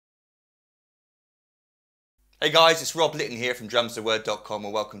Hey guys, it's Rob Litton here from drumstheword.com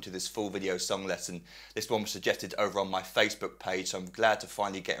and welcome to this full video song lesson. This one was suggested over on my Facebook page, so I'm glad to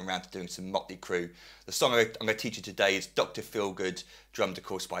finally get around to doing some Mötley Crüe. The song I'm going to teach you today is Dr. Feelgood, drummed of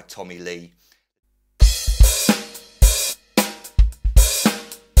course by Tommy Lee.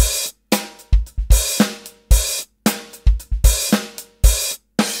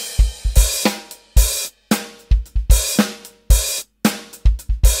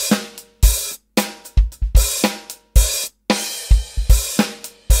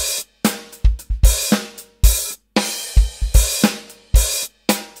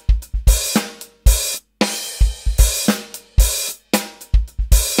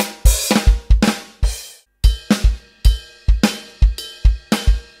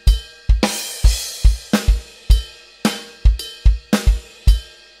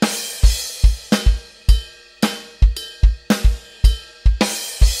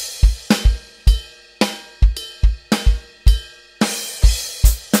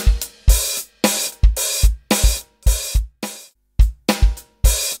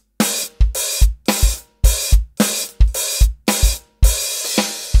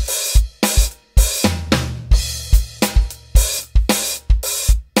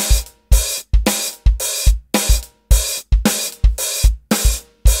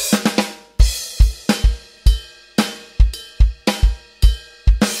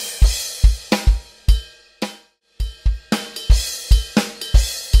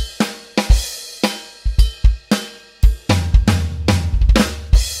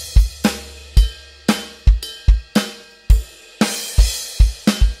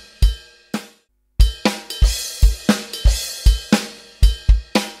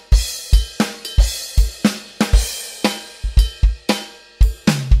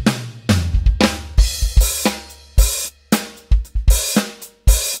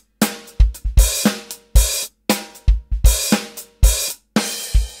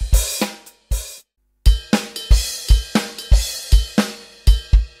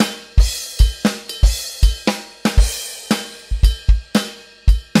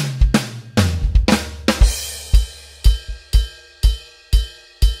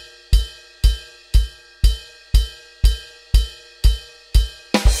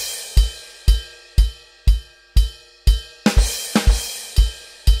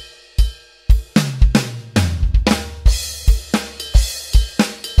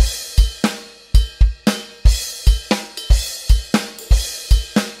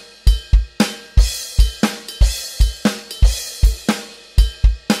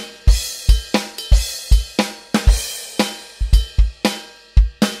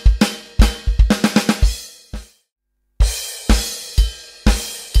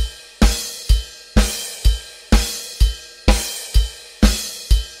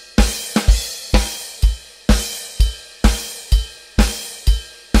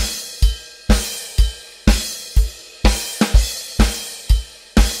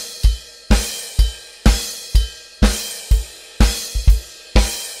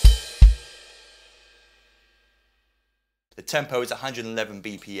 The tempo is 111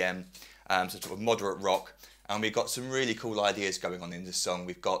 BPM, so sort of moderate rock, and we've got some really cool ideas going on in this song.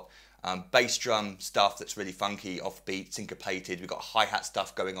 We've got bass drum stuff that's really funky, offbeat, syncopated. We've got hi-hat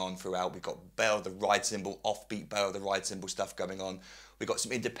stuff going on throughout. We've got bell, the ride cymbal, offbeat bell, the ride cymbal stuff going on. We've got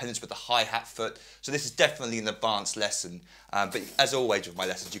some independence with the hi-hat foot. So this is definitely an advanced lesson. But as always with my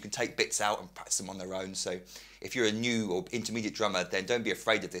lessons, you can take bits out and practice them on their own. So if you're a new or intermediate drummer, then don't be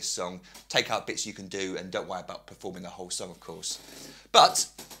afraid of this song. Take out bits you can do and don't worry about performing the whole song, of course. But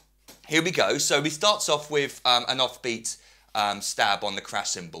here we go. So we starts off with an offbeat stab on the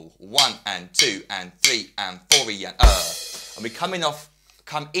crash cymbal. 1 and 2 and 3 and 4 and and we come in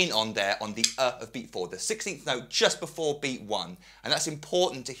on there on the of beat 4, the 16th note just before beat 1, and that's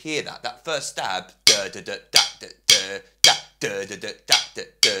important to hear that first stab,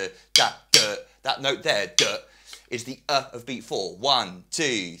 that note there, is the of beat 4. 1,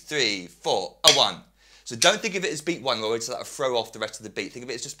 2, 3, 4, 1. So don't think of it as beat 1 or it's like a throw off the rest of the beat. Think of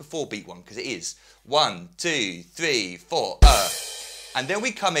it as just before beat 1, because it is 1, 2, 3, 4, and then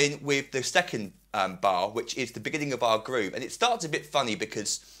we come in with the second bar, which is the beginning of our groove, and it starts a bit funny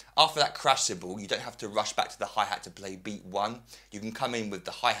because after that crash cymbal you don't have to rush back to the hi-hat to play beat 1. You can come in with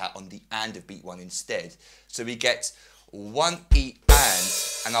the hi-hat on the and of beat 1 instead. So we get 1 E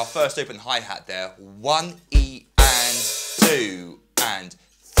and our first open hi-hat there, 1 E and 2 and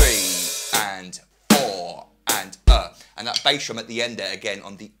 3 and 4 and that bass drum at the end there again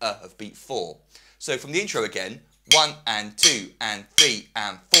on the of beat 4. So from the intro again, 1 and 2 and 3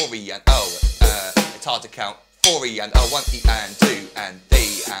 and 4 E and it's hard to count. 4 E and 1 E and 2 and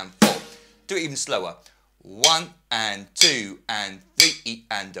 3 and 4. Do it even slower. 1 and 2 and 3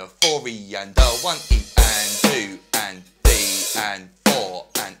 and a 4 and a 1 and 2 and 3 and 4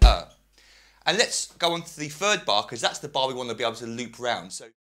 and a. And let's go on to the third bar, because that's the bar we want to be able to loop round. So